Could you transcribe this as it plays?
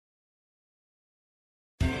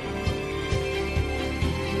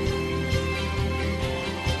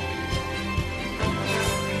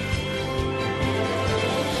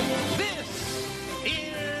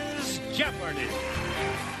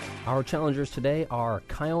Our challengers today are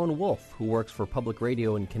Kyone Wolf, who works for public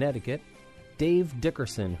radio in Connecticut, Dave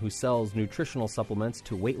Dickerson, who sells nutritional supplements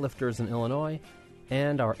to weightlifters in Illinois,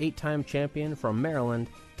 and our 8-time champion from Maryland,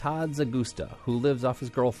 Todd Zagusta, who lives off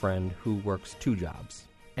his girlfriend, who works 2 jobs.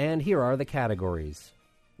 And here are the categories.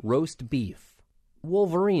 Roast beef,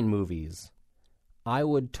 Wolverine movies, I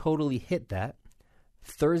Would Totally Hit That,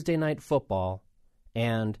 Thursday Night Football,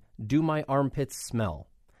 and Do My Armpits Smell?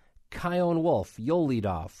 Kyone Wolf, you'll lead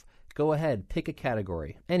off. Go ahead, pick a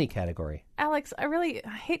category, any category. Alex, I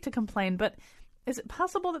hate to complain, but is it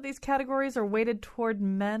possible that these categories are weighted toward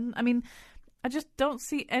men? I mean, I just don't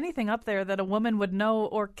see anything up there that a woman would know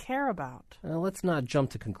or care about. Let's not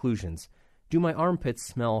jump to conclusions. Do My Armpits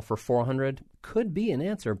Smell for 400 could be an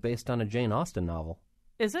answer based on a Jane Austen novel.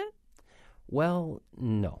 Is it? Well,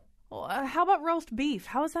 no. How about roast beef?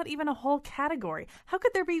 How is that even a whole category? How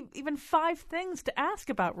could there be even 5 things to ask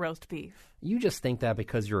about roast beef? You just think that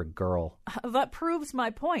because you're a girl. That proves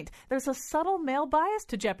my point. There's a subtle male bias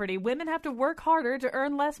to Jeopardy. Women have to work harder to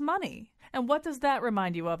earn less money. And what does that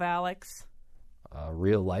remind you of, Alex?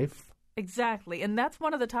 Real life? Exactly, and that's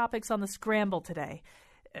one of the topics on the Scramble today.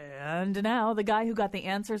 And now, the guy who got the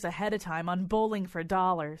answers ahead of time on Bowling for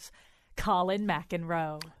Dollars, Colin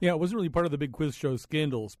McEnroe. Yeah, it wasn't really part of the big quiz show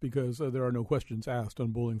Scandals because there are no questions asked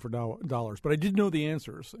on Bowling for Dollars. But I did know the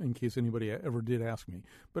answers in case anybody ever did ask me.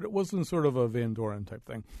 But it wasn't sort of a Van Doren type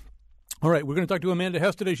thing. All right, we're going to talk to Amanda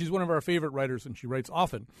Hess today. She's one of our favorite writers, and she writes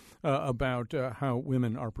often about how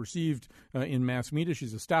women are perceived in mass media.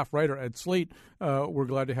 She's a staff writer at Slate. We're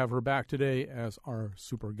glad to have her back today as our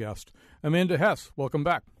super guest. Amanda Hess, welcome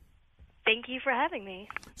back. Thank you for having me.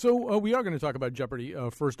 So we are going to talk about Jeopardy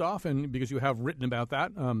first off, and because you have written about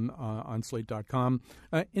that on Slate.com.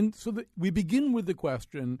 And so we begin with the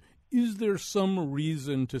question, is there some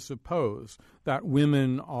reason to suppose that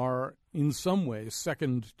women are in some ways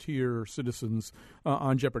second-tier citizens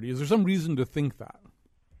on Jeopardy? Is there some reason to think that?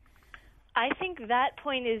 I think that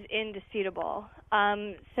point is indisputable.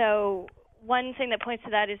 So one thing that points to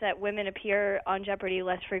that is that women appear on Jeopardy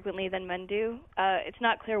less frequently than men do. It's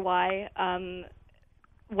not clear why,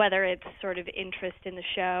 whether it's sort of interest in the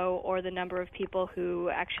show or the number of people who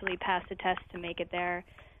actually pass the test to make it there.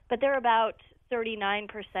 But there are about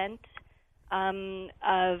 39%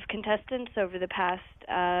 of contestants over the past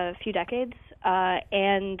few decades.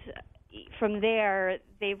 And from there,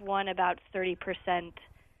 they've won about 30%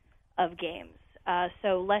 of games.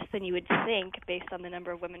 So less than you would think based on the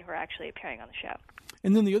number of women who are actually appearing on the show.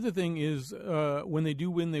 And then the other thing is when they do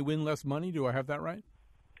win, they win less money. Do I have that right?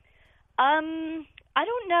 I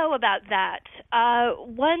don't know about that.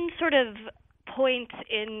 One sort of point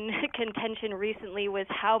in contention recently was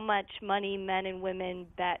how much money men and women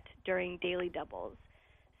bet during daily doubles.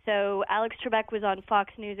 So Alex Trebek was on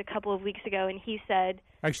Fox News a couple of weeks ago, and he said,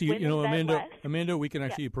 actually, you know, Amanda, we can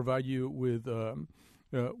actually provide you with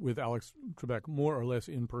Alex Trebek more or less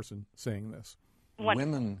in person saying this.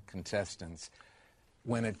 Women contestants,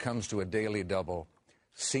 when it comes to a daily double,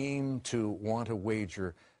 seem to want to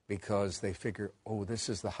wager because they figure, oh, this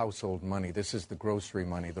is the household money, this is the grocery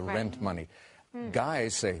money, the rent money.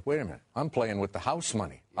 Guys say, wait a minute, I'm playing with the house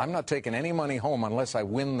money. I'm not taking any money home unless I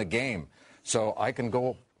win the game. So I can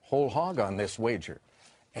go whole hog on this wager.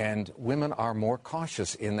 And women are more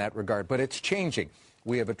cautious in that regard. But it's changing.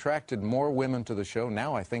 We have attracted more women to the show.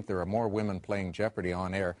 Now I think there are more women playing Jeopardy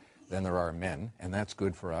on air than there are men, and that's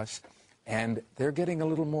good for us. And they're getting a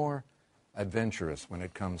little more adventurous when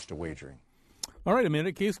it comes to wagering. All right,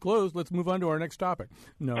 Amanda, case closed. Let's move on to our next topic.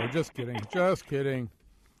 No, just kidding. Just kidding.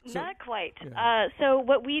 Not quite. Yeah. So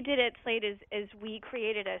what we did at Slate is we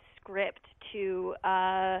created a script to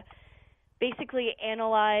basically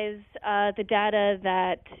analyze the data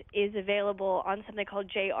that is available on something called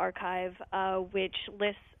J-Archive, which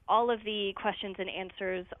lists all of the questions and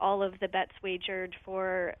answers, all of the bets wagered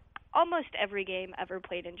for almost every game ever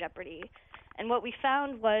played in Jeopardy. And what we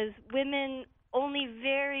found was women only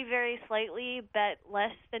very, very slightly bet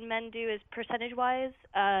less than men do as percentage-wise.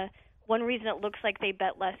 One reason it looks like they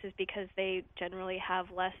bet less is because they generally have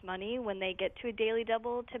less money when they get to a daily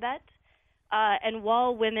double to bet. And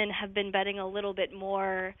while women have been betting a little bit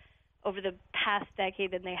more over the past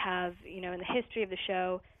decade than they have, in the history of the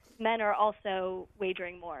show, men are also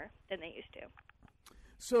wagering more than they used to.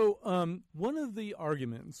 So one of the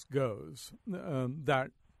arguments goes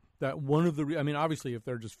that one of the obviously, if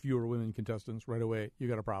there are just fewer women contestants right away, you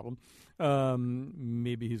got a problem.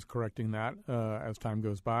 Maybe he's correcting that as time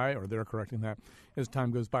goes by, or they're correcting that as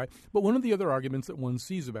time goes by. But one of the other arguments that one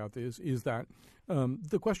sees about this is that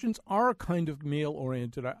the questions are kind of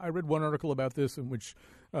male-oriented. I read one article about this in which,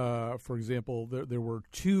 for example, there were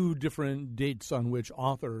 2 different dates on which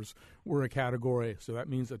authors were a category. So that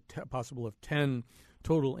means possible of 10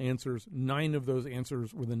 total answers. 9 of those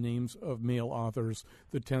answers were the names of male authors.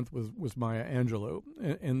 The 10th was Maya Angelou.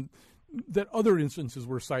 And that other instances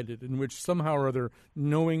were cited in which somehow or other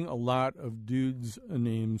knowing a lot of dudes'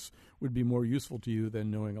 names would be more useful to you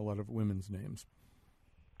than knowing a lot of women's names.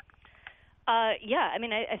 Yeah, I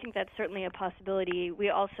mean, I think that's certainly a possibility. We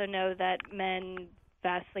also know that men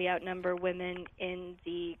vastly outnumber women in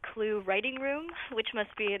the Clue writing room, which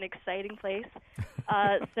must be an exciting place.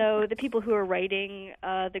 So the people who are writing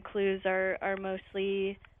the clues are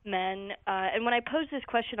mostly men. And when I posed this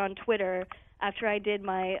question on Twitter, after I did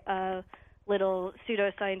my little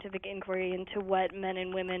pseudo-scientific inquiry into what men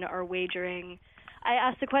and women are wagering, I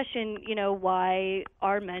asked the question, why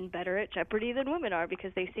are men better at Jeopardy than women are?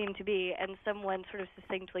 Because they seem to be. And someone sort of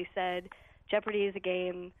succinctly said, Jeopardy is a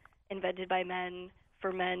game invented by men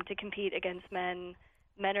for men to compete against men.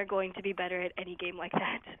 Men are going to be better at any game like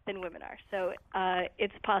that than women are. So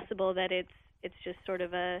it's possible that it's just sort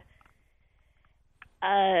of a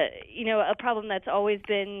problem that's always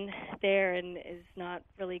been there and is not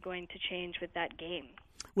really going to change with that game.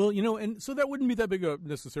 Well, and so that wouldn't be that big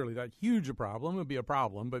necessarily that huge a problem. It would be a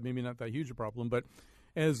problem, but maybe not that huge a problem. But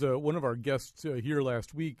as one of our guests here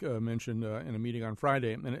last week mentioned in a meeting on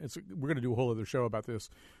Friday, and we're going to do a whole other show about this,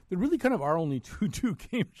 there really kind of are only two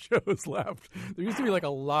game shows left. There used to be like a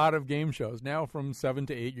lot of game shows. Now from 7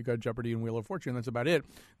 to 8, you got Jeopardy and Wheel of Fortune. That's about it.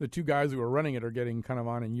 The 2 guys who are running it are getting kind of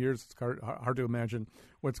on in years. It's hard to imagine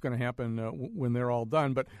what's going to happen when they're all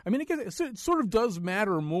done. But, I mean, it sort of does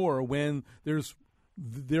matter more when there's,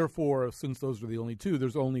 therefore, since those are the only 2,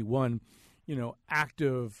 there's only one,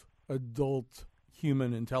 active adult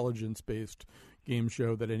human intelligence-based game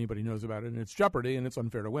show that anybody knows about, and it's Jeopardy, and it's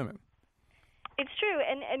unfair to women. It's true,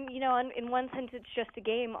 and in one sense it's just a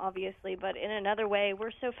game, obviously, but in another way,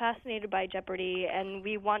 we're so fascinated by Jeopardy, and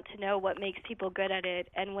we want to know what makes people good at it,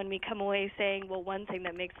 and when we come away saying, well, one thing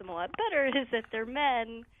that makes them a lot better is that they're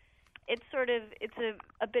men, it's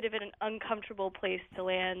a bit of an uncomfortable place to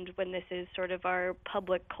land when this is sort of our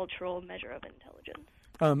public cultural measure of intelligence.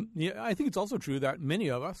 Yeah, I think it's also true that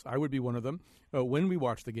many of us, I would be one of them, when we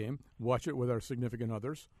watch the game, watch it with our significant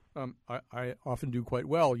others. I often do quite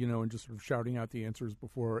well, in just sort of shouting out the answers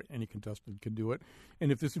before any contestant can do it.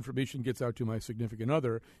 And if this information gets out to my significant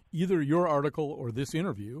other, either your article or this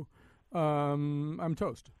interview, I'm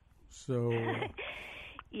toast. So...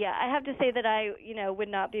 Yeah, I have to say that I, would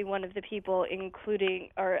not be one of the people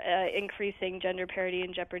including or increasing gender parity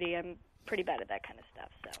in Jeopardy. I'm pretty bad at that kind of stuff,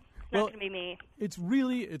 so... Not going to be me. It's a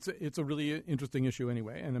really interesting issue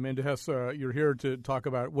anyway. And Amanda Hess, you're here to talk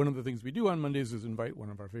about one of the things we do on Mondays is invite one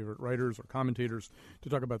of our favorite writers or commentators to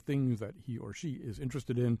talk about things that he or she is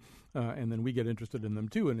interested in, and then we get interested in them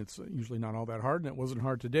too. And it's usually not all that hard, and it wasn't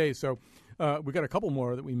hard today. So we got a couple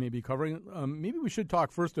more that we may be covering. Maybe we should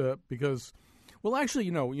talk first because. Well, actually,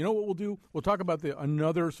 you know what we'll do? We'll talk about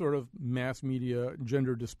another sort of mass media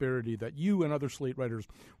gender disparity that you and other Slate writers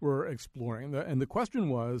were exploring. And the question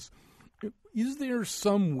was, is there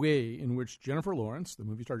some way in which Jennifer Lawrence, the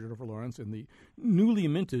movie star Jennifer Lawrence, and the newly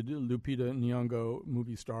minted Lupita Nyong'o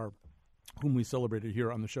movie star, whom we celebrated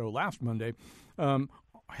here on the show last Monday,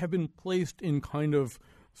 have been placed in kind of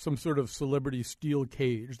some sort of celebrity steel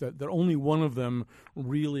cage that only one of them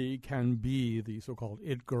really can be the so-called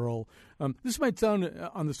it girl. This might sound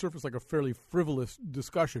on the surface like a fairly frivolous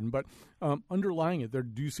discussion, but underlying it, there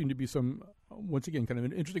do seem to be some, once again, kind of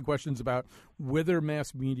interesting questions about whether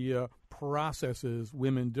mass media processes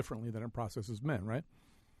women differently than it processes men, right?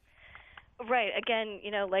 Right. Again,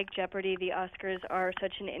 like Jeopardy, the Oscars are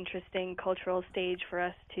such an interesting cultural stage for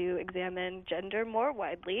us to examine gender more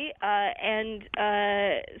widely.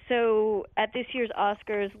 So at this year's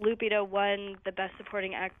Oscars, Lupita won the Best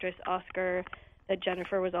Supporting Actress Oscar that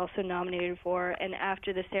Jennifer was also nominated for. And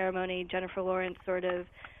after the ceremony, Jennifer Lawrence sort of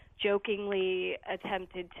jokingly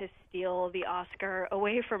attempted to steal the Oscar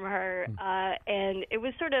away from her. And it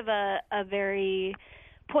was sort of a very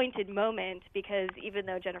pointed moment because even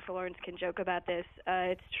though Jennifer Lawrence can joke about this,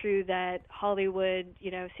 it's true that Hollywood,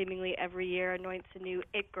 seemingly every year anoints a new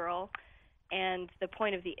it girl, and the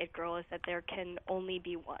point of the it girl is that there can only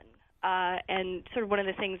be one. And sort of one of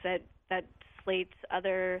the things that Slate's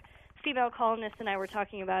other female columnists and I were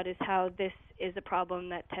talking about is how this is a problem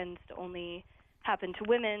that tends to only happen to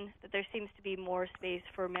women, that there seems to be more space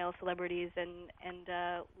for male celebrities and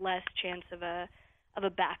less chance of a of a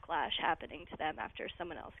backlash happening to them after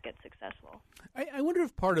someone else gets successful. I wonder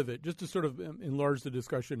if part of it, just to sort of enlarge the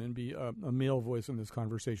discussion and be a male voice in this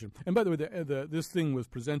conversation. And by the way, this thing was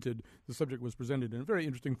presented, the subject was presented in a very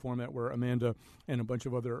interesting format where Amanda and a bunch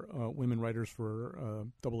of other women writers for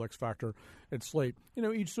Double X Factor at Slate,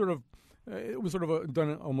 each sort of, it was sort of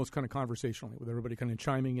done almost kind of conversationally with everybody kind of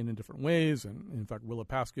chiming in different ways. And in fact, Willa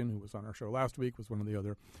Paskin, who was on our show last week, was one of the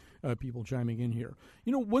other people chiming in here.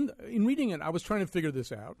 In reading it, I was trying to figure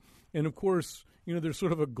this out. And of course, there's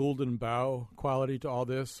sort of a golden bough quality to all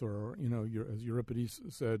this, or, as Euripides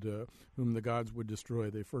said, whom the gods would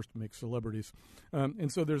destroy, they first make celebrities.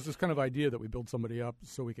 And so there's this kind of idea that we build somebody up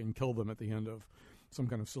so we can kill them at the end of some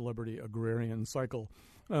kind of celebrity agrarian cycle.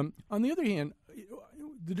 On the other hand,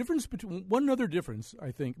 the difference between one other difference,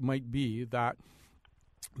 I think, might be that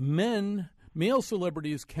male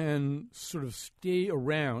celebrities can sort of stay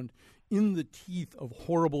around in the teeth of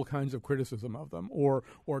horrible kinds of criticism of them or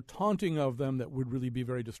taunting of them that would really be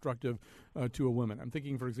very destructive to a woman. I'm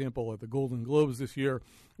thinking, for example, at the Golden Globes this year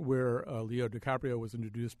where Leo DiCaprio was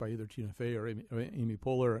introduced by either Tina Fey or Amy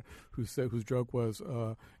Poehler, whose joke was,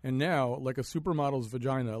 and now, like a supermodel's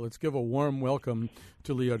vagina, let's give a warm welcome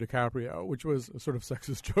to Leo DiCaprio, which was a sort of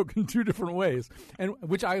sexist joke in two different ways, and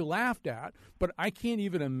which I laughed at, but I can't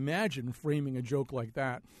even imagine framing a joke like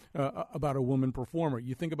that about a woman performer.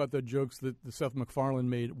 You think about the jokes that Seth MacFarlane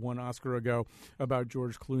made one Oscar ago about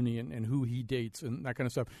George Clooney and who he dates and that kind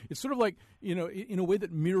of stuff. It's sort of like, in a way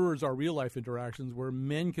that mirrors our real life interactions where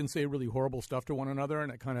men can say really horrible stuff to one another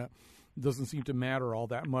and it kind of doesn't seem to matter all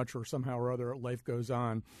that much, or somehow or other life goes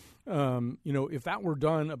on. If that were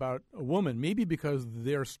done about a woman, maybe because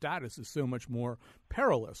their status is so much more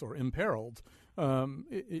perilous or imperiled,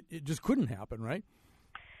 it just couldn't happen, right?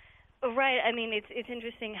 Right. I mean, it's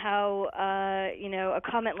interesting how a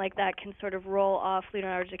comment like that can sort of roll off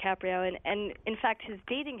Leonardo DiCaprio, and in fact, his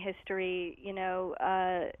dating history,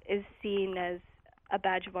 is seen as a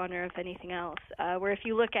badge of honor, if anything else. Where if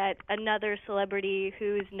you look at another celebrity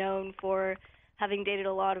who is known for having dated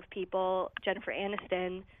a lot of people, Jennifer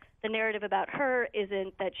Aniston, the narrative about her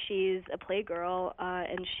isn't that she's a playgirl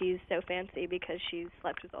and she's so fancy because she's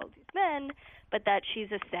slept with all these men, but that she's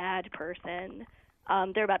a sad person.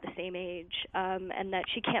 They're about the same age, and that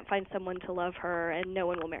she can't find someone to love her and no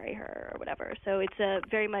one will marry her or whatever. So it's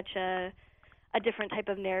very much a different type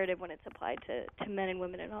of narrative when it's applied to men and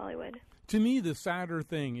women in Hollywood. To me, the sadder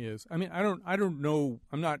thing is, I don't know.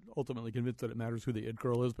 I'm not ultimately convinced that it matters who the it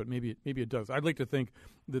girl is, but maybe it does. I'd like to think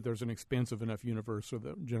that there's an expansive enough universe so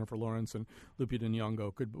that Jennifer Lawrence and Lupita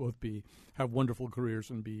Nyong'o could both have wonderful careers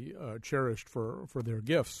and be cherished for their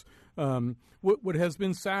gifts. What has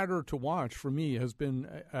been sadder to watch for me has been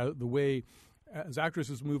the way, as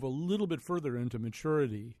actresses move a little bit further into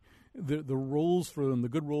maturity, the roles for them, the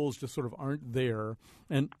good roles, just sort of aren't there,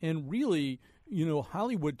 and really,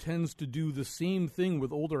 Hollywood tends to do the same thing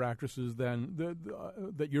with older actresses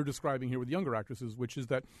that you're describing here with younger actresses, which is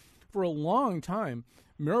that for a long time,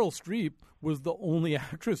 Meryl Streep was the only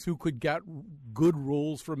actress who could get good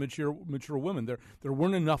roles for mature women. There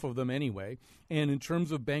weren't enough of them anyway, and in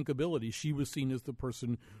terms of bankability, she was seen as the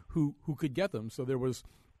person who could get them. So there was,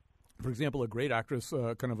 for example, a great actress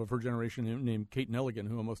kind of her generation named Kate Nelligan,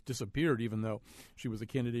 who almost disappeared even though she was a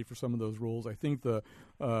candidate for some of those roles. I think the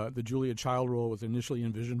Julia Child role was initially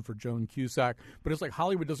envisioned for Joan Cusack. But it's like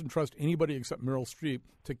Hollywood doesn't trust anybody except Meryl Streep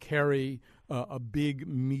to carry a big,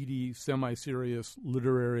 meaty, semi-serious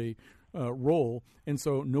literary role. And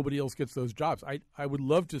so nobody else gets those jobs. I would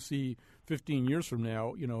love to see 15 years from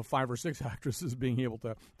now, 5 or 6 actresses being able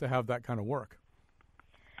to have that kind of work.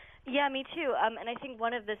 Yeah, me too. And I think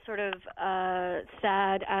one of the sort of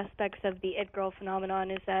sad aspects of the it girl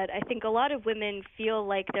phenomenon is that I think a lot of women feel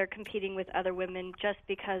like they're competing with other women just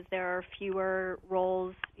because there are fewer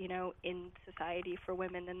roles, in society for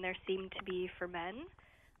women than there seem to be for men.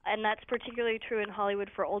 And that's particularly true in Hollywood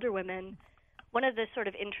for older women. One of the sort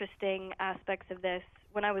of interesting aspects of this,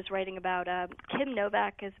 when I was writing about Kim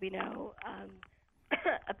Novak, as we know,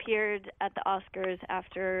 appeared at the Oscars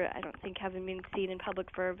after, I don't think, having been seen in public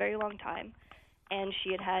for a very long time. And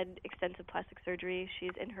she had extensive plastic surgery.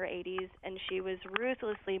 She's in her 80s, and she was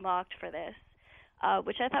ruthlessly mocked for this,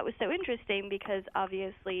 which I thought was so interesting because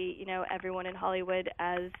obviously, everyone in Hollywood,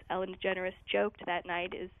 as Ellen DeGeneres joked that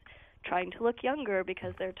night, is trying to look younger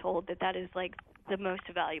because they're told that is like the most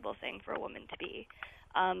valuable thing for a woman to be.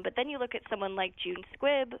 But then you look at someone like June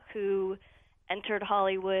Squibb, who entered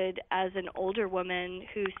Hollywood as an older woman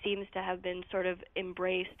who seems to have been sort of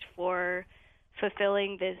embraced for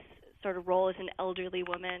fulfilling this sort of role as an elderly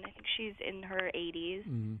woman. I think she's in her 80s.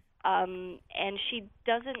 Mm-hmm. And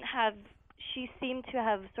she seemed to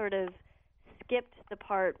have sort of skipped the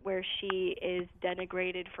part where she is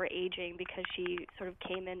denigrated for aging because she sort of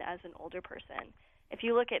came in as an older person. If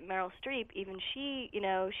you look at Meryl Streep, even she,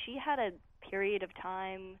 she had a period of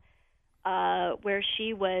time where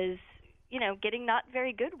she was, getting not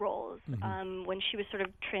very good roles when she was sort of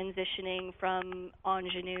transitioning from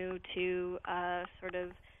ingenue to sort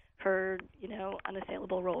of her,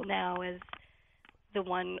 unassailable role now as the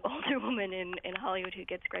one older woman in Hollywood who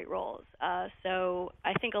gets great roles. So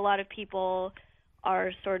I think a lot of people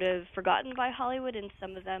are sort of forgotten by Hollywood, and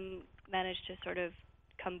some of them manage to sort of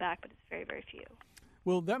come back, but it's very, very few.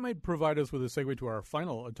 Well, that might provide us with a segue to our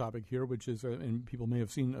final topic here, which is, and people may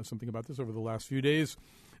have seen something about this over the last few days,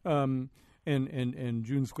 and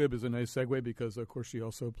June Squibb is a nice segue because, of course, she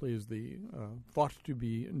also plays the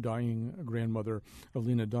thought-to-be dying grandmother of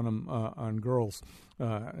Lena Dunham on Girls.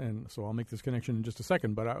 And so I'll make this connection in just a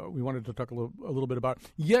second, but we wanted to talk a little bit about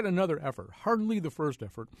yet another effort, hardly the first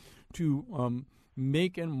effort, to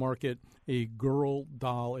make and market a girl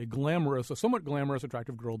doll, a somewhat glamorous,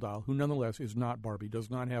 attractive girl doll who nonetheless is not Barbie, does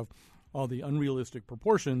not have all the unrealistic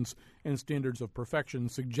proportions and standards of perfection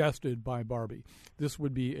suggested by Barbie. This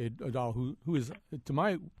would be a doll who is, to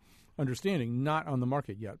my understanding, not on the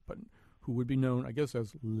market yet, but who would be known, I guess,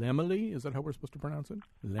 as Lamely. Is that how we're supposed to pronounce it?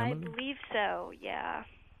 Lamely? I believe so, yeah.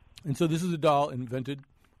 And so this is a doll invented,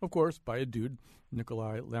 of course, by a dude,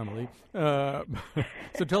 Nikolai Lamely. So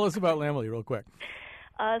tell us about Lamely real quick.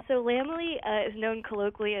 So Lamely is known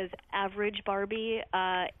colloquially as Average Barbie.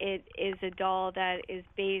 It is a doll that is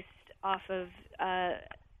based off of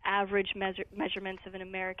average measurements of an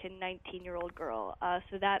American 19-year-old girl.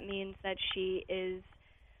 So that means that she is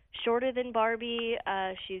shorter than Barbie.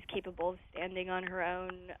 She's capable of standing on her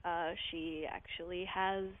own. She actually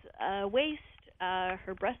has a waist.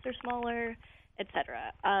 Her breasts are smaller,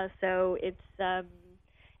 etc. So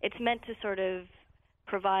it's meant to sort of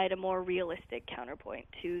provide a more realistic counterpoint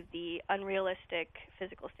to the unrealistic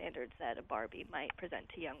physical standards that a Barbie might present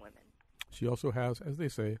to young women. She also has, as they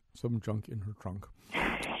say, some junk in her trunk.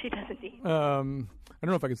 She does indeed. I don't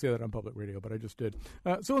know if I can say that on public radio, but I just did.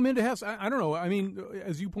 So Amanda Hess, I don't know. I mean,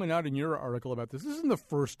 as you point out in your article about this isn't the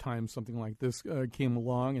first time something like this came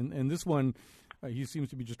along, and this one, he seems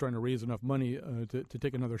to be just trying to raise enough money to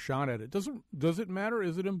take another shot at it. Does it matter?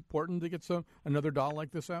 Is it important to get another doll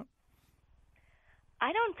like this out?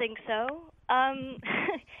 I don't think so.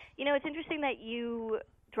 It's interesting that you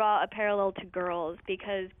draw a parallel to Girls,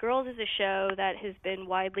 because Girls is a show that has been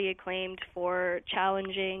widely acclaimed for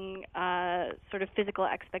challenging sort of physical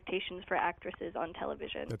expectations for actresses on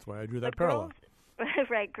television. That's why I drew that parallel.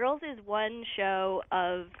 Right. Girls is one show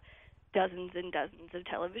of dozens and dozens of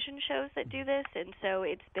television shows that do this, and so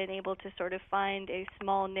it's been able to sort of find a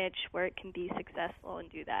small niche where it can be successful and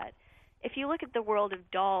do that. If you look at the world of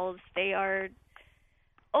dolls, they are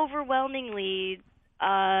overwhelmingly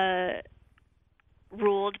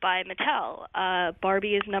ruled by Mattel.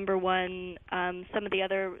 Barbie is number one. Some of the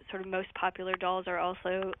other sort of most popular dolls are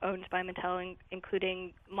also owned by Mattel,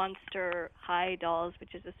 including Monster High Dolls,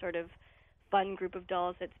 which is a sort of fun group of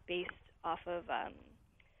dolls that's based off of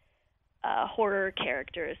horror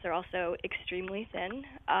characters. They're also extremely thin.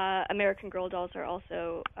 American Girl dolls are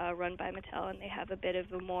also run by Mattel, and they have a bit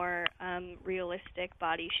of a more realistic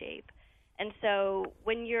body shape. And so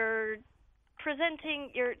when you're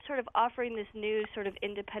sort of offering this new sort of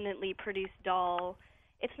independently produced doll,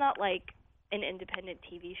 it's not like an independent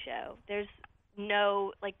TV show. There's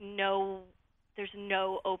no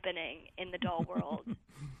opening in the doll world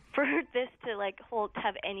for this to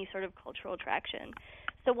have any sort of cultural traction.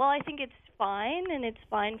 So while I think it's fine, and it's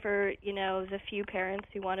fine for, the few parents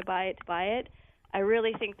who want to buy it, I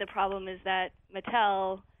really think the problem is that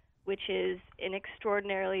Mattel, which is an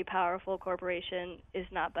extraordinarily powerful corporation, is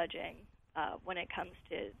not budging when it comes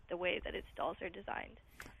to the way that its dolls are designed.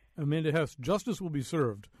 Amanda Hess, justice will be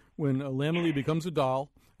served when Lamely becomes a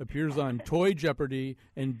doll, appears on Toy Jeopardy,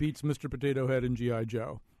 and beats Mr. Potato Head and G.I.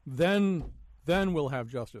 Joe. Then we'll have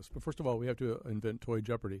justice. But first of all, we have to invent Toy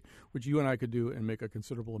Jeopardy, which you and I could do and make a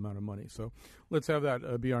considerable amount of money. So let's have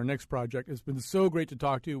that be our next project. It's been so great to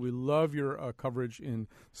talk to you. We love your coverage in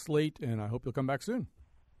Slate, and I hope you'll come back soon.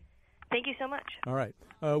 Thank you so much. All right.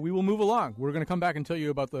 We will move along. We're going to come back and tell you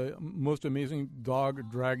about the most amazing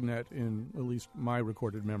dog dragnet in at least my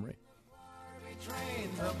recorded memory.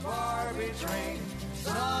 The Barbie train,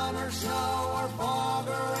 sun or snow or fog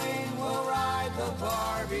or rain, we'll ride the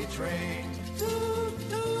Barbie train. Toot,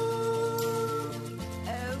 toot.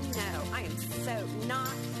 Oh no, I am so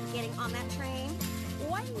not getting on that train.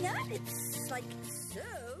 Why not? It's so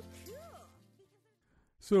cool.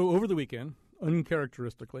 So over the weekend,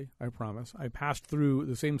 uncharacteristically, I promise, I passed through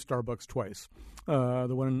the same Starbucks twice, the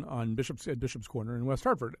one on Bishop's Corner in West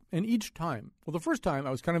Hartford. And each time, well, the first time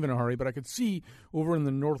I was kind of in a hurry, but I could see over in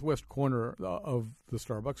the northwest corner of the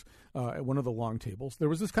Starbucks, at one of the long tables, there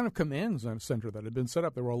was this kind of command center that had been set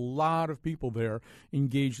up. There were a lot of people there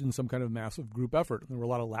engaged in some kind of massive group effort. There were a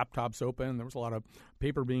lot of laptops open. There was a lot of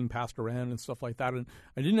paper being passed around and stuff like that. And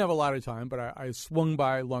I didn't have a lot of time, but I swung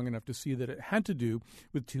by long enough to see that it had to do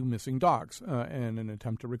with 2 missing dogs and an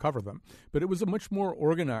attempt to recover them. But it was a much more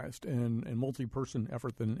organized and multi-person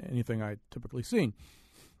effort than anything I'd typically seen.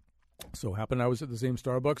 So happened I was at the same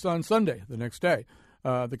Starbucks on Sunday, the next day.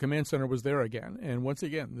 The command center was there again. And once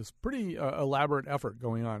again, this pretty elaborate effort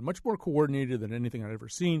going on, much more coordinated than anything I'd ever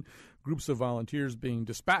seen. Groups of volunteers being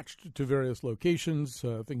dispatched to various locations,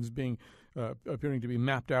 things being appearing to be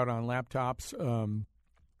mapped out on laptops.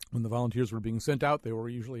 When the volunteers were being sent out, they were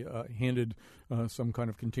usually handed some kind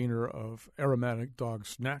of container of aromatic dog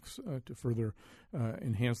snacks to further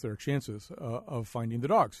enhance their chances of finding the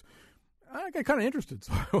dogs. I got kind of interested,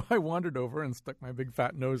 so I wandered over and stuck my big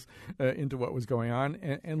fat nose into what was going on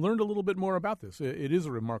and learned a little bit more about this. It is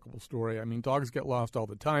a remarkable story. I mean, dogs get lost all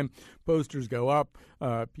the time. Posters go up.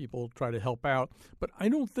 People try to help out. But I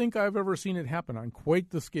don't think I've ever seen it happen on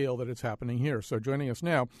quite the scale that it's happening here. So joining us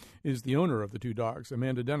now is the owner of the 2 dogs,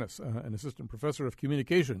 Amanda Dennis, an assistant professor of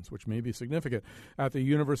communications, which may be significant, at the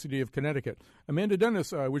University of Connecticut. Amanda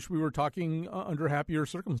Dennis, I wish we were talking under happier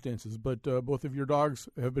circumstances, but both of your dogs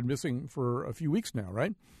have been missing for a few weeks now,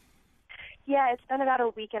 right? Yeah, it's been about a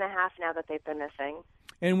week and a half now that they've been missing.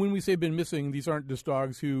 And when we say been missing, these aren't just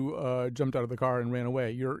dogs who jumped out of the car and ran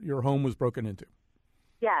away. Your home was broken into.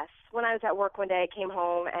 Yes. When I was at work one day, I came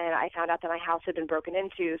home and I found out that my house had been broken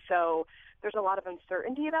into. So there's a lot of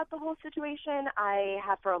uncertainty about the whole situation. I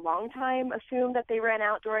have for a long time assumed that they ran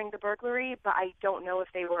out during the burglary, but I don't know if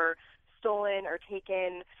they were stolen or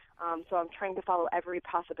taken. So I'm trying to follow every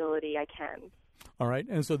possibility I can. All right,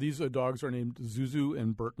 and so these dogs are named Zuzu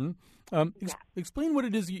and Burton. Explain what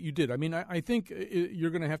it is you did. I mean, I think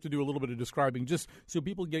you're going to have to do a little bit of describing just so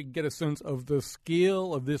people get a sense of the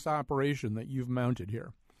scale of this operation that you've mounted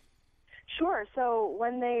here. Sure. So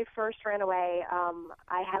when they first ran away,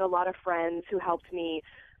 I had a lot of friends who helped me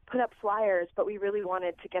put up flyers, but we really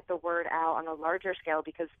wanted to get the word out on a larger scale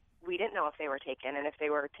because we didn't know if they were taken. And if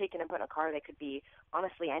they were taken and put in a car, they could be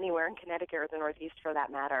honestly anywhere in Connecticut or the Northeast for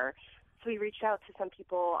that matter. So we reached out to some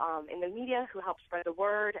people in the media who helped spread the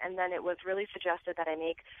word, and then it was really suggested that I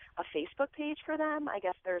make a Facebook page for them. I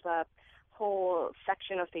guess there's a whole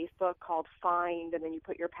section of Facebook called Find, and then you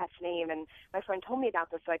put your pet's name. And my friend told me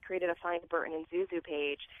about this, so I created a Find Burton and Zuzu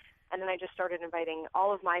page. And then I just started inviting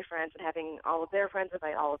all of my friends and having all of their friends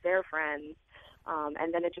invite all of their friends.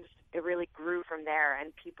 And then it really grew from there.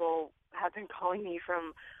 And people have been calling me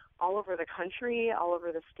from all over the country, all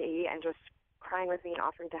over the state, and just crying with me and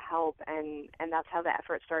offering to help, and that's how the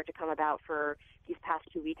effort started to come about for these past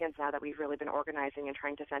 2 weekends now that we've really been organizing and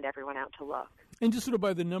trying to send everyone out to look. And just sort of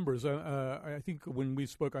by the numbers, I think when we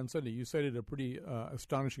spoke on Sunday, you cited a pretty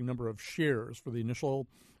astonishing number of shares for the initial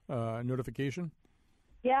notification.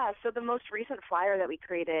 Yeah, so the most recent flyer that we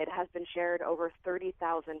created has been shared over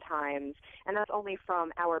 30,000 times, and that's only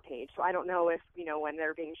from our page. So I don't know if, when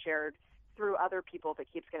they're being shared through other people,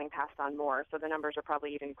 that keeps getting passed on more. So the numbers are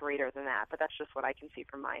probably even greater than that, but that's just what I can see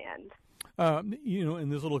from my end. In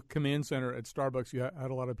this little command center at Starbucks, you had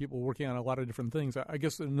a lot of people working on a lot of different things. I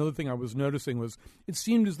guess another thing I was noticing was it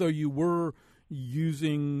seemed as though you were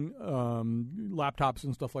using laptops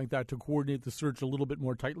and stuff like that to coordinate the search a little bit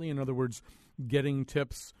more tightly. In other words, getting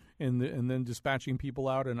tips and then dispatching people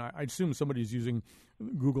out. And I assume somebody's using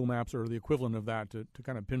Google Maps or the equivalent of that to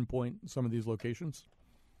kind of pinpoint some of these locations.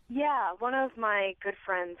 Yeah, one of my good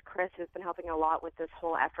friends, Chris, has been helping a lot with this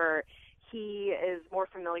whole effort. He is more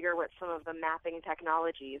familiar with some of the mapping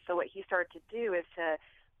technologies. So what he started to do is to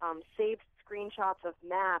save screenshots of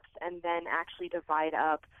maps and then actually divide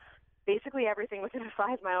up basically everything within a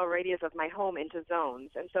 5-mile radius of my home into zones.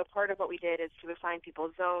 And so part of what we did is to assign people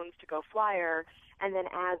zones to go flyer, and then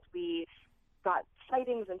as we got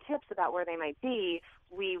sightings and tips about where they might be,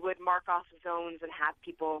 we would mark off zones and have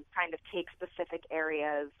people kind of take specific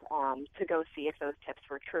areas to go see if those tips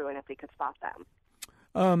were true and if we could spot them.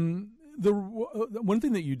 The one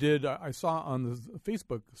thing that you did, I saw on the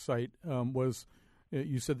Facebook site, was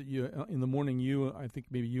you said that in the morning I think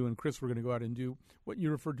maybe you and Chris were going to go out and do what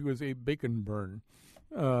you referred to as a bacon burn.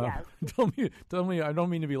 Yes. Tell me. I don't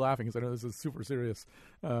mean to be laughing because I know this is a super serious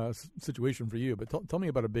situation for you, but tell me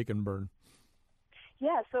about a bacon burn.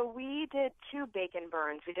 Yeah, so we did 2 bacon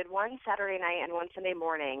burns. We did one Saturday night and one Sunday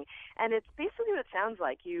morning, and it's basically what it sounds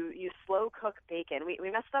like. You slow cook bacon. We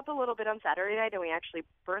messed up a little bit on Saturday night, and we actually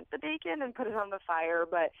burnt the bacon and put it on the fire,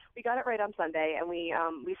 but we got it right on Sunday, and we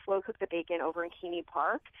slow cooked the bacon over in Keeney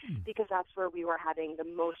Park because that's where we were having the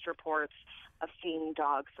most reports of seeing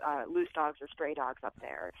dogs, loose dogs or stray dogs up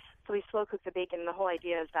there. So we slow cook the bacon, and the whole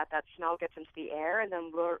idea is that smell gets into the air and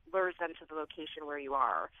then lures them to the location where you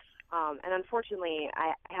are. And unfortunately,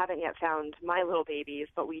 I haven't yet found my little babies,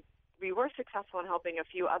 but we were successful in helping a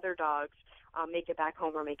few other dogs make it back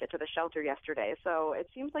home or make it to the shelter yesterday. So it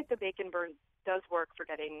seems like the bacon burn does work for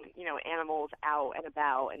getting, animals out and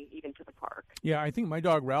about and even to the park. Yeah, I think my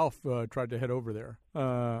dog Ralph tried to head over there.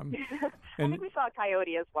 I think we saw a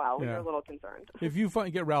coyote as well. We were a little concerned. If you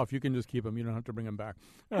get Ralph, you can just keep him. You don't have to bring him back.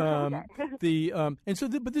 Okay.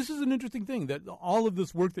 But this is an interesting thing, that all of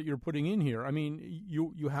this work that you're putting in here, I mean,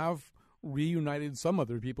 you have reunited some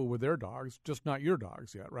other people with their dogs, just not your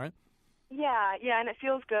dogs yet, right? Yeah, and it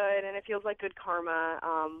feels good, and it feels like good karma.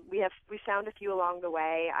 We found a few along the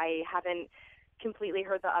way. I haven't completely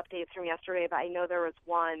heard the updates from yesterday, but I know there was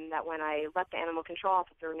one that when I let the animal control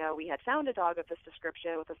officer know we had found a dog of this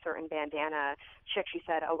description with a certain bandana, she actually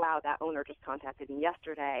said, "Oh wow, that owner just contacted me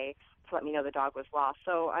yesterday to let me know the dog was lost."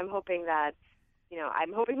 So I'm hoping that,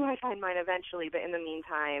 I find mine eventually, but in the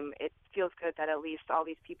meantime, it feels good that at least all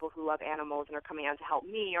these people who love animals and are coming out to help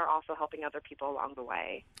me are also helping other people along the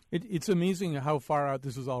way. It's amazing how far out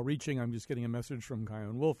this is all reaching. I'm just getting a message from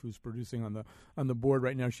Kyone Wolf, who's producing on the board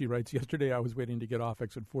right now. She writes, "Yesterday I was waiting to get off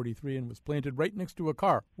exit 43 and was planted right next to a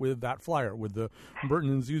car with that flyer, with the Burton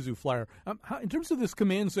and Zuzu flyer." In terms of this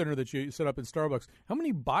command center that you set up at Starbucks, how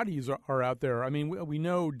many bodies are out there? I mean, we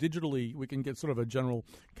know digitally we can get sort of a general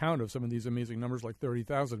count of some of these amazing numbers, like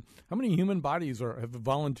 30,000. How many human bodies have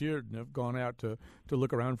volunteered and have gone out to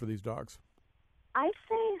look around for these dogs? I'd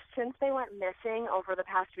say since they went missing over the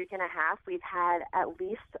past week and a half, we've had at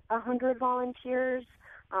least 100 volunteers.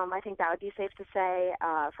 I think that would be safe to say,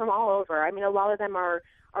 from all over. I mean, a lot of them are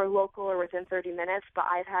local or within 30 minutes, but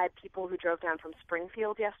I've had people who drove down from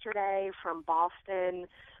Springfield yesterday, from Boston,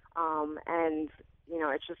 and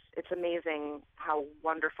it's amazing how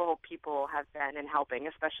wonderful people have been in helping,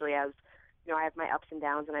 especially as, I have my ups and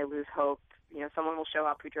downs and I lose hope. Someone will show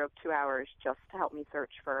up who drove 2 hours just to help me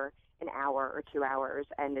search for an hour or 2 hours,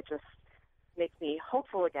 and it just makes me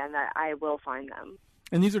hopeful again that I will find them.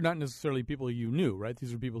 And these are not necessarily people you knew, right?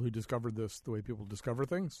 These are people who discovered this the way people discover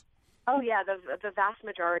things? Oh, yeah, the vast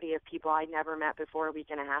majority of people I never met before a week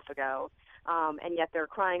and a half ago, and yet they're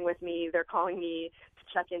crying with me. They're calling me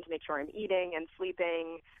to check in to make sure I'm eating and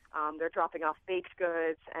sleeping. They're dropping off baked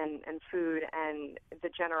goods and food, and the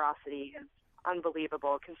generosity is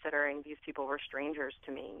unbelievable considering these people were strangers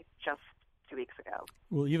to me just 2 weeks ago.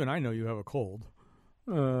 Well, even I know you have a cold.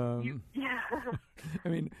 Yeah. I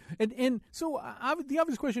mean, and so the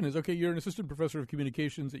obvious question is, okay, you're an assistant professor of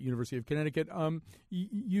communications at University of Connecticut.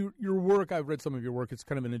 Your work, I've read some of your work, it's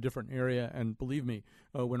kind of in a different area, and believe me,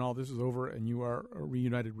 when all this is over and you are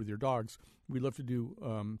reunited with your dogs, we'd love to do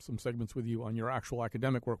some segments with you on your actual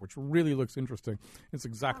academic work, which really looks interesting. It's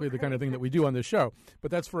exactly the kind of thing that we do on this show,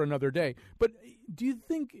 but that's for another day. But do you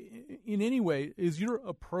think in any way, is your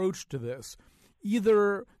approach to this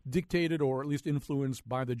either dictated or at least influenced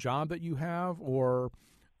by the job that you have, or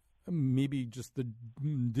maybe just the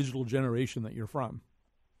digital generation that you're from?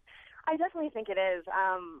 I definitely think it is.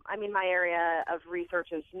 I mean, my area of research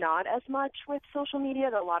is not as much with social media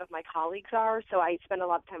that a lot of my colleagues are, so I spend a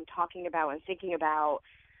lot of time talking about and thinking about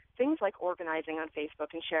things like organizing on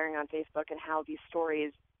Facebook and sharing on Facebook and how these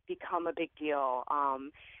stories become a big deal.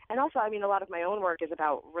 And also, I mean, a lot of my own work is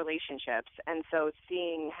about relationships, and so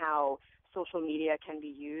seeing how social media can be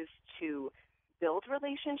used to build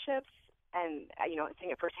relationships and, seeing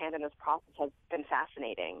it firsthand in this process has been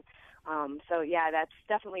fascinating. So, yeah, that's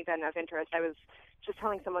definitely been of interest. I was just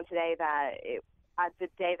telling someone today that the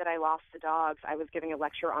day that I lost the dogs, I was giving a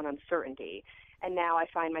lecture on uncertainty. And now I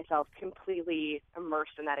find myself completely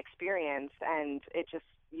immersed in that experience. And it just,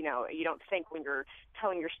 you don't think when you're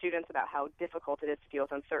telling your students about how difficult it is to deal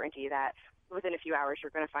with uncertainty that within a few hours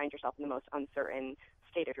you're going to find yourself in the most uncertain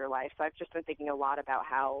state of your life. So I've just been thinking a lot about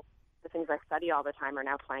how the things I study all the time are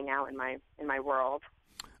now playing out in my world.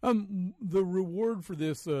 The reward for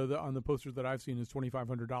this on the posters that I've seen is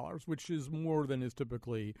 $2,500, which is more than is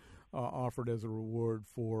typically offered as a reward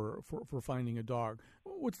for finding a dog.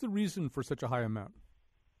 What's the reason for such a high amount?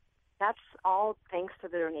 That's all thanks to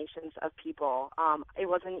the donations of people. It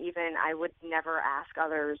wasn't even, I would never ask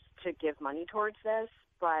others to give money towards this,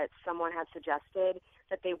 but someone had suggested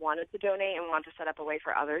that they wanted to donate and wanted to set up a way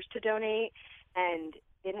for others to donate. And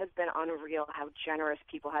it has been unreal how generous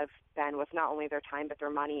people have been with not only their time but their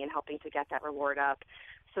money and helping to get that reward up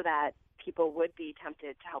so that people would be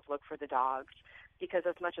tempted to help look for the dogs. Because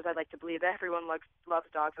as much as I'd like to believe that everyone loves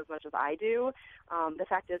dogs as much as I do, the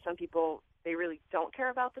fact is some people, they really don't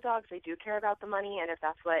care about the dogs. They do care about the money, and if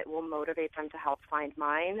that's what will motivate them to help find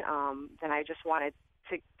mine, then I just wanted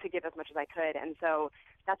to give as much as I could. And so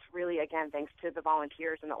that's really, again, thanks to the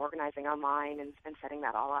volunteers and the organizing online and setting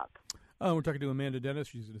that all up. We're talking to Amanda Dennis.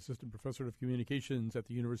 She's an assistant professor of communications at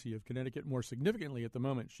the University of Connecticut. More significantly, at the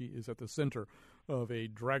moment, she is at the center of a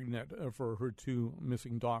dragnet for her two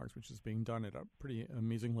missing dogs, which is being done at a pretty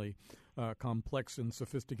amazingly complex and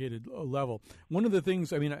sophisticated level. One of the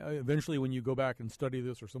things, I mean, eventually when you go back and study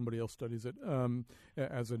this or somebody else studies it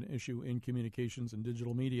as an issue in communications and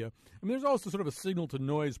digital media, I mean, there's also sort of a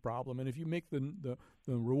signal-to-noise problem. And if you make the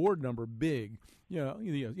reward number big,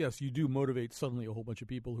 yes, you do motivate suddenly a whole bunch of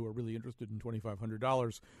people who are really interested in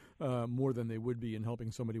 $2,500 more than they would be in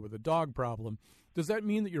helping somebody with a dog problem. Does that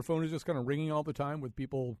mean that your phone is just kind of ringing all the time with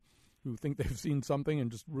people who think they've seen something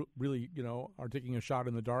and just really, are taking a shot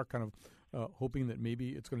in the dark, kind of hoping that maybe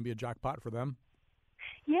it's going to be a jackpot for them?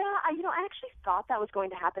 Yeah, I actually thought that was going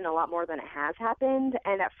to happen a lot more than it has happened.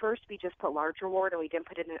 And at first, we just put large reward and we didn't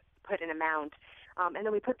put an amount. And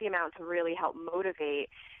then we put the amount to really help motivate.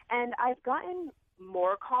 And I've gotten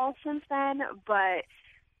more calls since then, but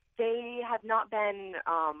they have not been,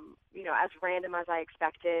 as random as I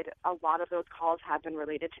expected. A lot of those calls have been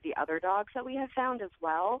related to the other dogs that we have found as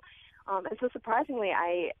well. And so surprisingly,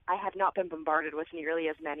 I have not been bombarded with nearly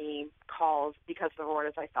as many calls because of the reward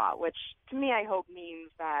as I thought, which to me I hope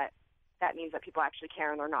means that people actually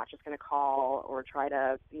care and they're not just going to call or try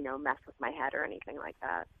to, mess with my head or anything like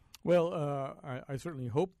that. Well, I certainly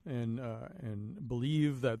hope and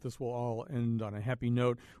believe that this will all end on a happy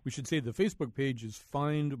note. We should say the Facebook page is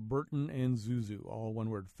Find Burton and Zuzu, all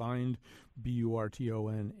one word, Find,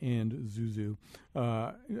 Burton and Zuzu. Do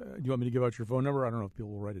you want me to give out your phone number? I don't know if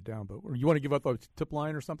people will write it down, but you want to give out the tip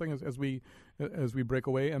line or something as we break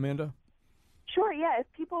away, Amanda? Sure, yeah. If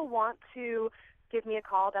people want to give me a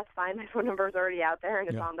call, that's fine. My phone number is already out there, and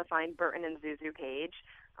it's on the Find Burton and Zuzu page.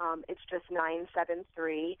 It's just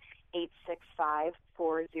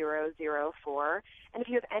 973-865-4004. And if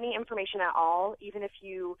you have any information at all, even if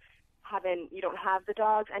you don't have the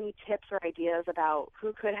dogs, any tips or ideas about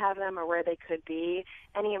who could have them or where they could be,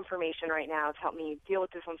 any information right now to help me deal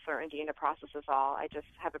with this uncertainty and to process this all, I just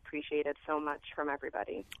have appreciated so much from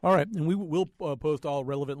everybody. All right, and we will post all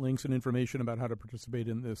relevant links and information about how to participate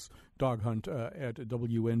in this dog hunt at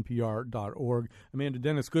WNPR.org. Amanda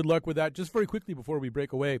Dennis, good luck with that. Just very quickly before we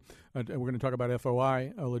break away, we're going to talk about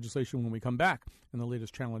FOI legislation when we come back and the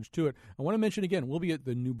latest challenge to it. I want to mention again, we'll be at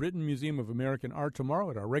the New Britain Museum of American Art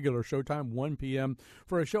tomorrow at our regular showtime, 1 p.m.,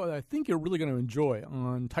 for a show that I think you're really going to enjoy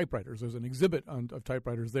on typewriters. There's an exhibit of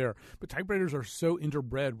typewriters there. But typewriters are so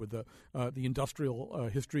interbred with the industrial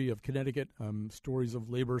history of Connecticut, stories of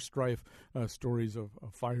labor strife, stories of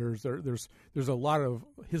fires. There's a lot of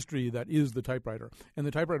history that is the typewriter. And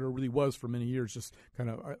the typewriter really was, for many years, just kind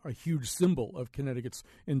of a huge symbol of Connecticut's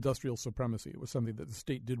industrial supremacy. It was something that the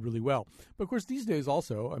state did really well. But, of course, these days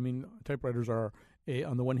also, I mean, typewriters are,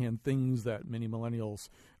 on the one hand, things that many millennials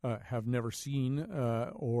have never seen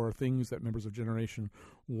or things that members of Generation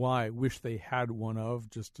Y wish they had one of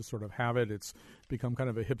just to sort of have it. It's become kind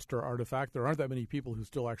of a hipster artifact. There aren't that many people who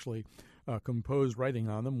still actually compose writing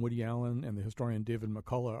on them. Woody Allen and the historian David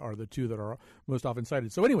McCullough are the two that are most often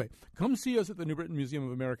cited. So anyway, come see us at the New Britain Museum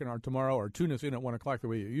of American Art tomorrow, or tune us in at 1 o'clock the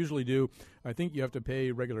way you usually do. I think you have to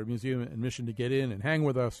pay regular museum admission to get in and hang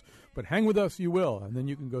with us, but hang with us you will, and then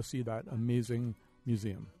you can go see that amazing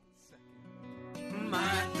museum.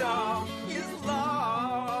 My dog is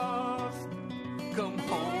lost. Come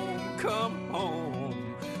home, come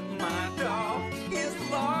home. My dog is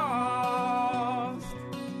lost.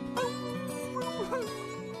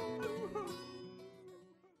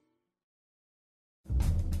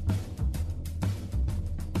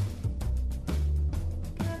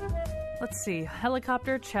 Let's see.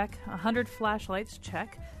 Helicopter, check. 100 flashlights,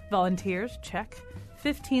 check. Volunteers, check.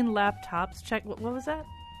 15 laptops, check. What was that?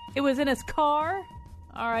 It was in his car?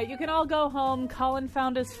 All right, you can all go home. Colin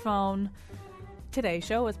found his phone. Today's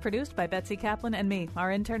show was produced by Betsy Kaplan and me.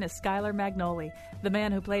 Our intern is Skylar Magnoli, the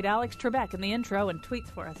man who played Alex Trebek in the intro and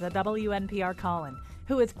tweets for us at WNPR Colin,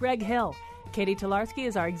 who is Greg Hill. Katie Tolarski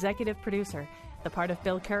is our executive producer. The part of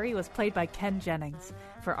Bill Curry was played by Ken Jennings.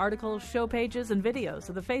 For articles, show pages, and videos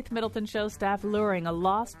of the Faith Middleton Show staff luring a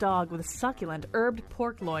lost dog with succulent herbed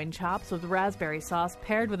pork loin chops with raspberry sauce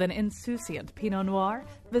paired with an insouciant Pinot Noir,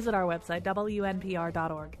 visit our website,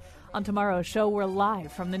 WNPR.org. On tomorrow's show, we're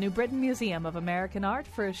live from the New Britain Museum of American Art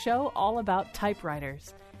for a show all about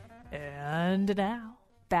typewriters. And now,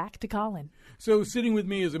 back to Colin. So sitting with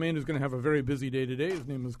me is a man who's going to have a very busy day today. His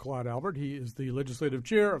name is Claude Albert. He is the legislative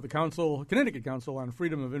chair of the Connecticut Council on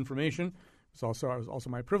Freedom of Information. It was also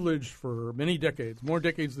my privilege for many decades, more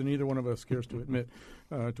decades than either one of us cares to admit,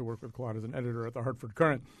 to work with Claude as an editor at the Hartford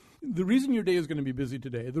Courant. The reason your day is going to be busy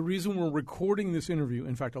today, the reason we're recording this interview,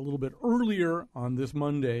 in fact, a little bit earlier on this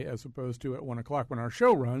Monday as opposed to at 1 o'clock when our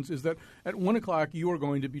show runs, is that at 1 o'clock you are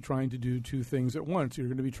going to be trying to do two things at once. You're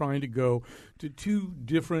going to be trying to go to two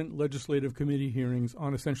different legislative committee hearings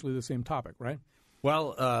on essentially the same topic, right?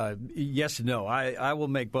 Well, yes and no. I will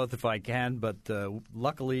make both if I can, but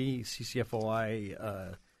luckily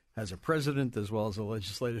CCFOI has a president as well as a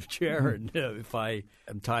legislative chair, and if I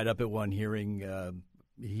am tied up at one hearing,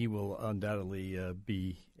 he will undoubtedly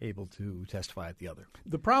be able to testify at the other.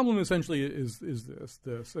 The problem essentially is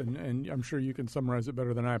this, and I'm sure you can summarize it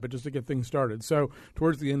better than I, but just to get things started. So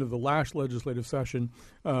towards the end of the last legislative session,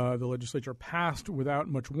 the legislature passed without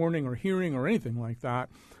much warning or hearing or anything like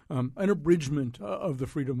that an abridgment of the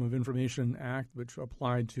Freedom of Information Act, which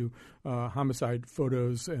applied to homicide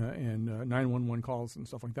photos and 911 calls and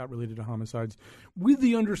stuff like that related to homicides, with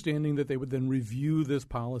the understanding that they would then review this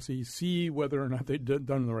policy, see whether or not they'd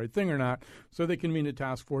done the right thing or not, so they convened a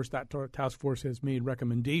task force. That task force has made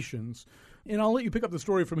recommendations. And I'll let you pick up the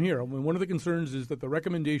story from here. I mean, one of the concerns is that the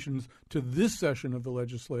recommendations to this session of the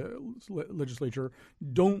legislature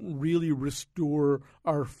don't really restore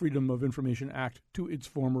our Freedom of Information Act to its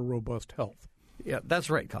former robust health. Yeah, that's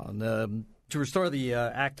right, Colin. To restore the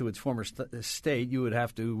act to its former state, you would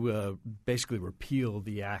have to basically repeal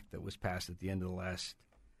the act that was passed at the end of the last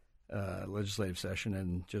legislative session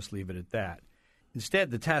and just leave it at that.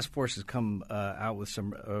 Instead, the task force has come out with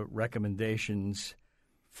some recommendations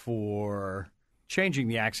for changing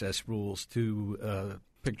the access rules to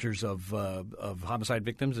pictures of homicide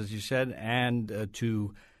victims, as you said, and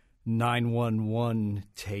to 911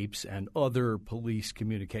 tapes and other police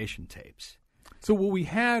communication tapes. So what we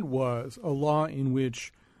had was a law in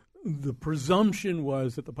which the presumption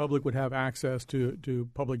was that the public would have access to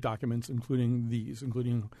public documents,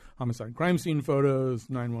 including homicide crime scene photos,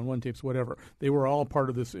 911 tapes, whatever. They were all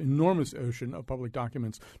part of this enormous ocean of public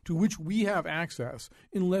documents to which we have access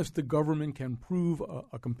unless the government can prove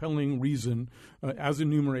a compelling reason, as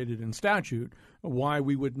enumerated in statute, why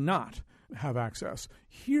we would not have access.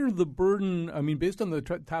 Here, the burden, based on the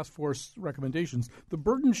task force recommendations, the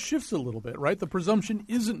burden shifts a little bit, right? The presumption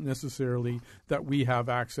isn't necessarily that we have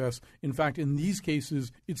access. In fact, in these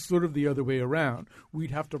cases, it's sort of the other way around.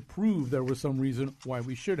 We'd have to prove there was some reason why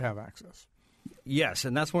we should have access. Yes,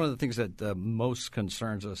 and that's one of the things that most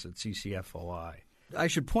concerns us at CCFOI. I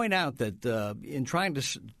should point out that in trying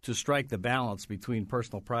to strike the balance between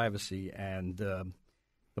personal privacy and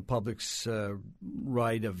the public's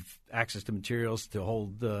right of access to materials to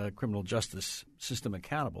hold the criminal justice system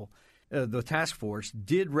accountable, the task force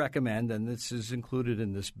did recommend, and this is included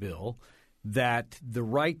in this bill, that the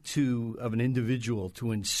right of an individual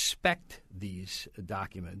to inspect these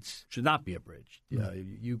documents should not be abridged.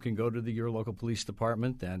 You can go to your local police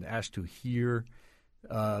department and ask to hear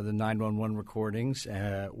the 911 recordings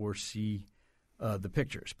or see the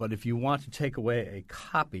pictures. But if you want to take away a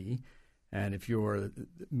copy, and if you're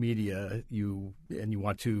media, you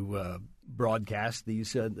want to broadcast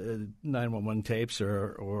these 911 tapes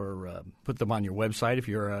or put them on your website if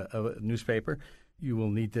you're a newspaper, you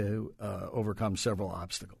will need to overcome several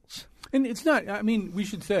obstacles. And it's not, we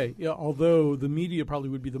should say, although the media probably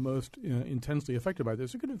would be the most intensely affected by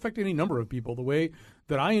this, it could affect any number of people. The way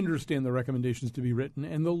that I understand the recommendations to be written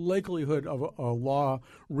and the likelihood of a law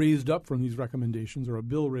raised up from these recommendations or a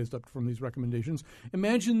bill raised up from these recommendations,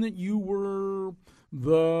 imagine that you were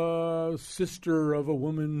the sister of a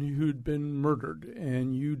woman who'd been murdered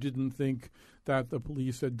and you didn't think that the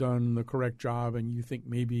police had done the correct job, and you think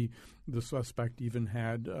maybe the suspect even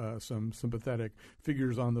had some sympathetic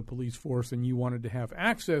figures on the police force, and you wanted to have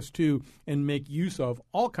access to and make use of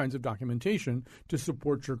all kinds of documentation to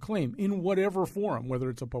support your claim in whatever forum,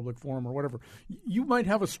 whether it's a public forum or whatever. You might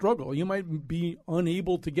have a struggle. You might be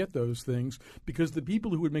unable to get those things because the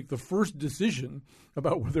people who would make the first decision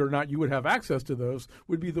about whether or not you would have access to those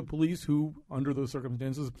would be the police who, under those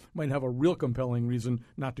circumstances, might have a real compelling reason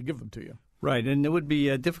not to give them to you. Right, and it would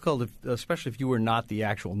be difficult, especially if you were not the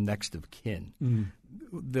actual next of kin.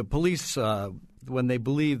 Mm-hmm. The police, when they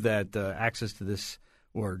believe that access to this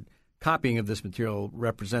or copying of this material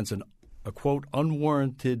represents a, quote,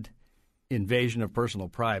 unwarranted invasion of personal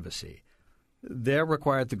privacy, they're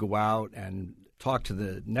required to go out and talk to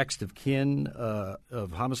the next of kin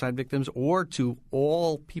of homicide victims or to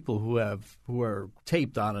all people who are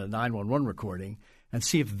taped on a 911 recording and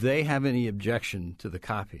see if they have any objection to the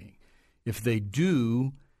copying. If they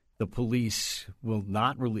do, the police will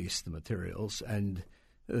not release the materials, and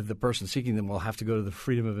the person seeking them will have to go to the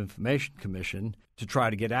Freedom of Information Commission to try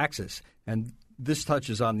to get access. And this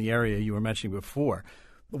touches on the area you were mentioning before.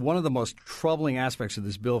 One of the most troubling aspects of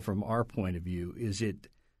this bill from our point of view is it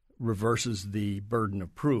reverses the burden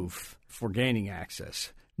of proof for gaining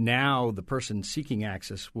access. Now the person seeking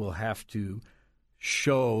access will have to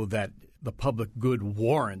show that the public good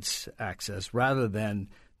warrants access rather than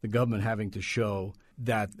the government having to show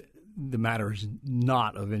that the matter is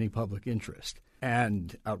not of any public interest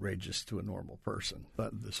and outrageous to a normal person.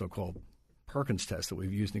 But the so-called Perkins test that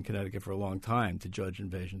we've used in Connecticut for a long time to judge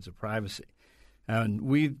invasions of privacy. And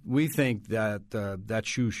we think that that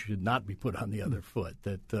shoe should not be put on the other foot,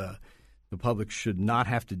 that the public should not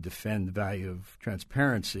have to defend the value of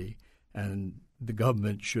transparency, and the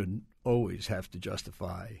government should always have to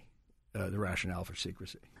justify the rationale for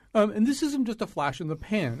secrecy. And this isn't just a flash in the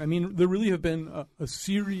pan. I mean, there really have been a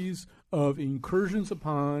series of incursions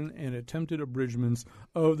upon and attempted abridgments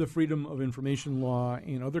of the Freedom of Information Law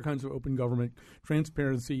and other kinds of open government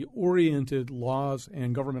transparency-oriented laws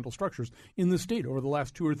and governmental structures in the state over the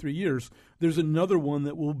last 2 or 3 years. There's another one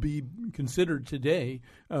that will be considered today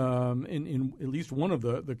in at least one of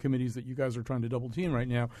the committees that you guys are trying to double team right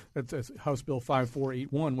now. That's House Bill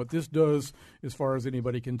 5481. What this does, as far as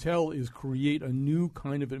anybody can tell, is create a new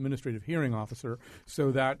kind of administrative hearing officer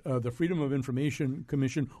so that the Freedom of Information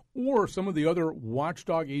Commission or some of the other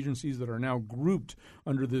watchdog agencies that are now grouped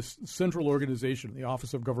under this central organization, the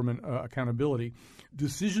Office of Government Accountability,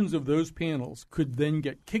 decisions of those panels could then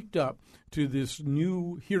get kicked up to this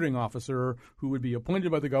new hearing officer who would be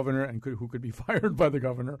appointed by the governor and who could be fired by the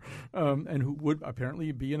governor and who would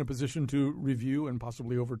apparently be in a position to review and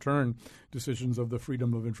possibly overturn decisions of the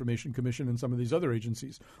Freedom of Information Commission and some of these other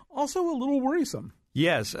agencies. Also a little worrisome.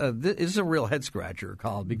 Yes, this is a real head-scratcher,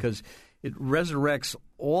 Colin, because it resurrects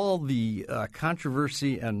all the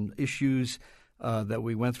controversy and issues that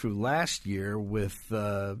we went through last year with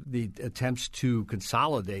the attempts to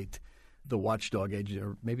consolidate the watchdog agency,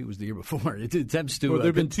 or maybe it was the year before. It attempts to. Well, there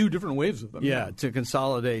have been 2 different waves of them. Yeah, to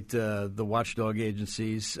consolidate the watchdog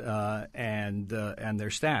agencies and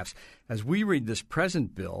their staffs. As we read this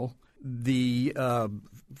present bill, the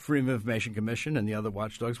Freedom of Information Commission and the other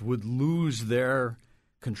watchdogs would lose their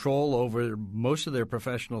control over most of their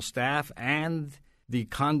professional staff and the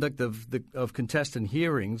conduct of contestant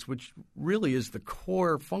hearings, which really is the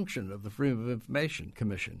core function of the Freedom of Information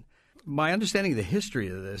Commission. My understanding of the history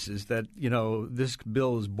of this is that, this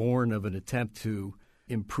bill is born of an attempt to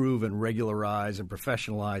improve and regularize and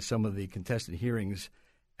professionalize some of the contestant hearings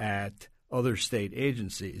at other state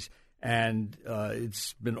agencies. And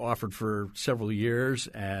it's been offered for several years,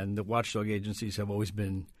 and the watchdog agencies have always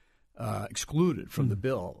been excluded from the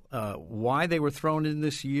bill. Why they were thrown in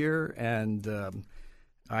this year, and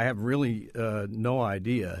I have really no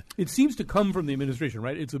idea. It seems to come from the administration,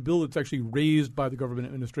 right? It's a bill that's actually raised by the Government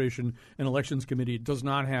Administration and Elections Committee. It does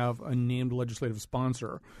not have a named legislative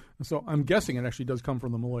sponsor. So I'm guessing it actually does come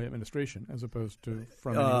from the Malloy administration as opposed to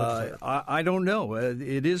from the legislature. I don't know.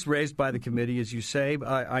 It is raised by the committee, as you say.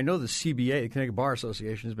 I know the CBA, the Connecticut Bar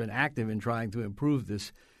Association, has been active in trying to improve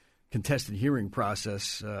this contested hearing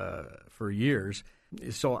process for years.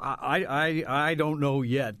 So I don't know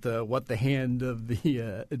yet what the hand of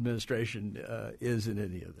the administration is in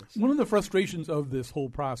any of this. One of the frustrations of this whole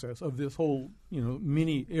process, of this whole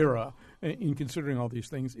mini era in considering all these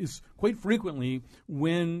things, is quite frequently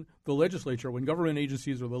when the legislature, when government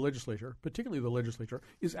agencies or the legislature, particularly the legislature,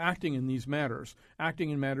 is acting in these matters,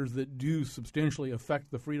 acting in matters that do substantially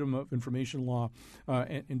affect the Freedom of Information Law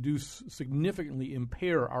and do significantly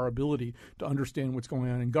impair our ability to understand what's going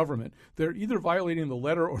on in government. They're either violating the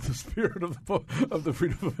letter or the spirit of the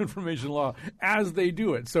Freedom of Information Law as they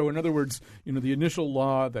do it. So, in other words, the initial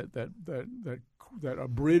law that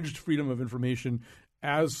abridged freedom of information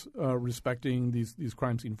as respecting these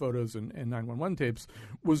crime scene photos and 911 tapes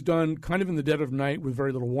was done kind of in the dead of night with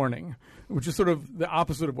very little warning, which is sort of the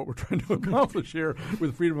opposite of what we're trying to accomplish here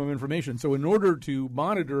with freedom of information. So in order to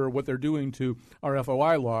monitor what they're doing to our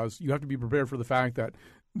FOI laws, you have to be prepared for the fact that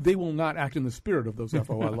they will not act in the spirit of those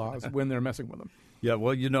FOI laws when they're messing with them. Yeah,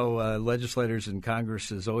 well, legislators in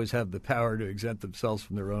Congresses always have the power to exempt themselves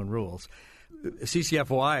from their own rules.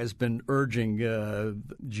 CCFOI has been urging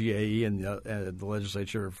GAE and the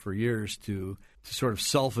legislature for years to sort of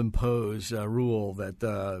self-impose a rule that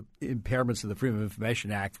impairments of the Freedom of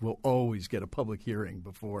Information Act will always get a public hearing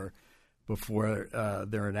before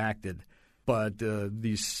they're enacted. But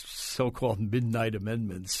these so-called midnight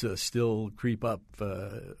amendments still creep up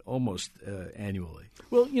almost annually.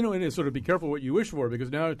 Well, it is sort of be careful what you wish for, because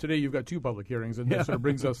now today you've got two public hearings, and that sort of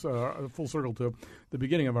brings us full circle to the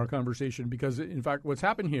beginning of our conversation, because, in fact, what's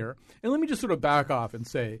happened here, and let me just sort of back off and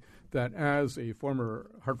say that as a former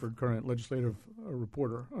Hartford Courant legislative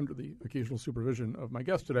reporter under the occasional supervision of my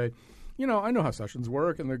guest today, I know how sessions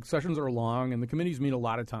work, and the sessions are long, and the committees meet a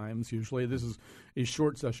lot of times. Usually this is a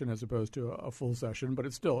short session as opposed to a full session, but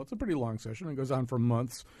it's a pretty long session. It goes on for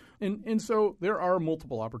months. And so there are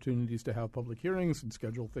multiple opportunities to have public hearings and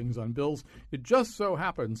schedule things on bills. It just so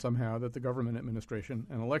happens somehow that the Government Administration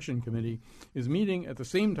and Election Committee is meeting at the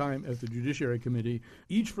same time as the Judiciary Committee,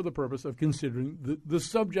 each for the purpose of considering the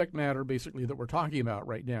subject matter basically that we're talking about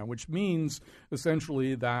right now, which means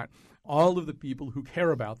essentially that all of the people who care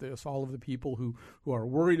about this, all of the people who are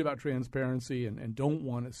worried about transparency and don't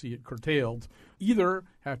want to see it curtailed, either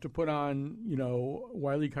have to put on,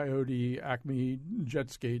 Wile E. Coyote, Acme jet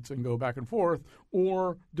skates and go back and forth,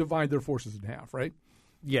 or divide their forces in half, right?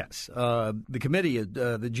 Yes. The committee,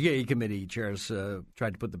 the GAE committee chairs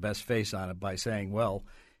tried to put the best face on it by saying, well,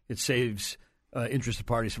 it saves interested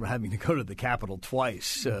parties from having to go to the Capitol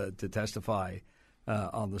twice to testify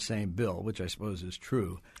on the same bill, which I suppose is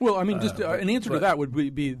true. Well, I mean, just an answer to that would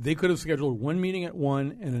be they could have scheduled one meeting at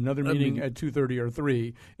 1 and another meeting at 2:30 or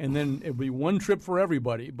 3, and then it would be one trip for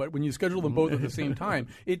everybody. But when you schedule them both at the same time,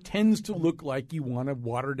 it tends to look like you want to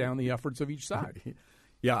water down the efforts of each side.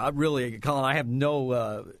 Yeah, really, Colin, I have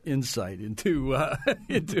no insight into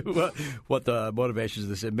what the motivations of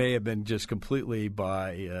this. It may have been just completely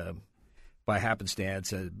by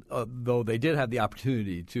happenstance, though they did have the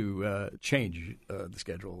opportunity to change the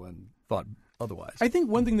schedule and thought otherwise. I think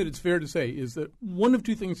one thing that it's fair to say is that one of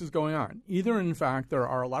two things is going on. Either, in fact, there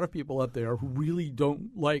are a lot of people out there who really don't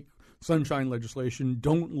like sunshine legislation,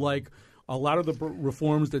 don't like a lot of the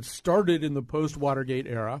reforms that started in the post-Watergate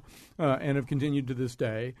era and have continued to this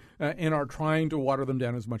day and are trying to water them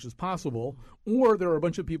down as much as possible, or there are a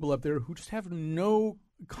bunch of people up there who just have no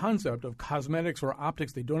concept of cosmetics or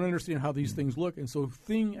optics. They don't understand how these things look, and so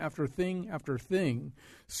thing after thing after thing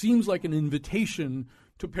seems like an invitation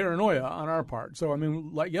to paranoia on our part. So, I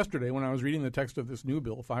mean, like yesterday when I was reading the text of this new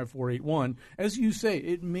bill, 5481, as you say,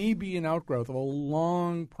 it may be an outgrowth of a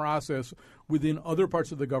long process within other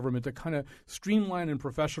parts of the government to kind of streamline and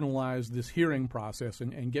professionalize this hearing process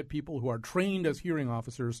and get people who are trained as hearing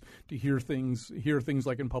officers to hear things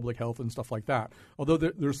like in public health and stuff like that. Although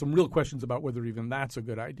there's some real questions about whether even that's a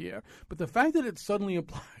good idea. But the fact that it suddenly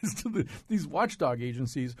applies to these watchdog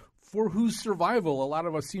agencies for whose survival a lot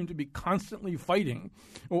of us seem to be constantly fighting,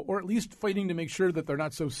 or at least fighting to make sure that they're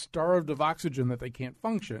not so starved of oxygen that they can't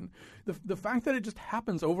function. The fact that it just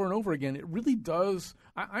happens over and over again, it really does.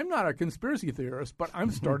 I'm not a conspiracy theorist, but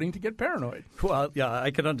I'm starting to get paranoid. Well, yeah, I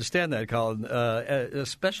can understand that, Colin,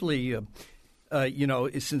 especially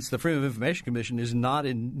since the Freedom of Information Commission is not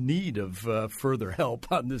in need of further help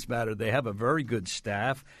on this matter. They have a very good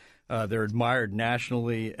staff. They're admired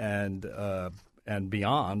nationally and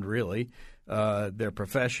beyond, really. They're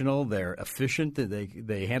professional. They're efficient.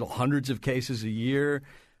 They handle hundreds of cases a year.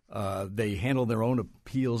 They handle their own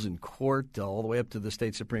appeals in court all the way up to the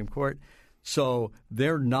state Supreme Court. So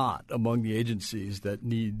they're not among the agencies that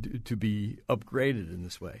need to be upgraded in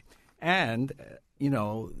this way. And,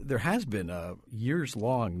 there has been a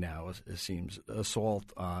years-long now, it seems,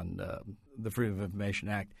 assault on the Freedom of Information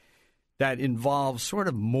Act that involves sort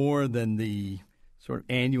of more than the sort of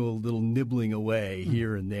annual little nibbling away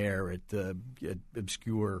here and there at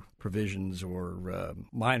obscure provisions or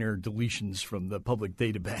minor deletions from the public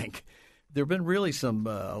data bank. There have been really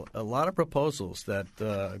a lot of proposals that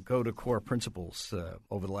go to core principles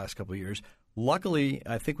over the last couple of years. Luckily,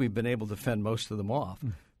 I think we've been able to fend most of them off.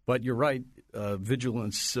 But you're right,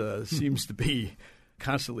 vigilance seems to be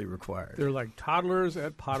constantly required. They're like toddlers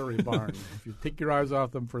at Pottery Barn. If you take your eyes off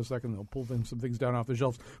them for a second, they'll pull some things down off the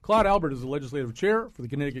shelves. Claude Albert is the legislative chair for the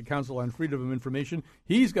Connecticut Council on Freedom of Information.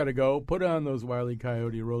 He's got to go. Put on those Wile E.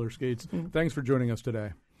 Coyote roller skates. Thanks for joining us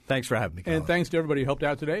today. Thanks for having me, Colin. And thanks to everybody who helped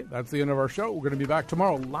out today. That's the end of our show. We're going to be back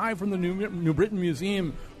tomorrow live from the New Britain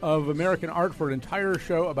Museum of American Art for an entire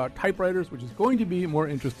show about typewriters, which is going to be more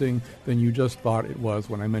interesting than you just thought it was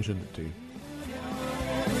when I mentioned it to you.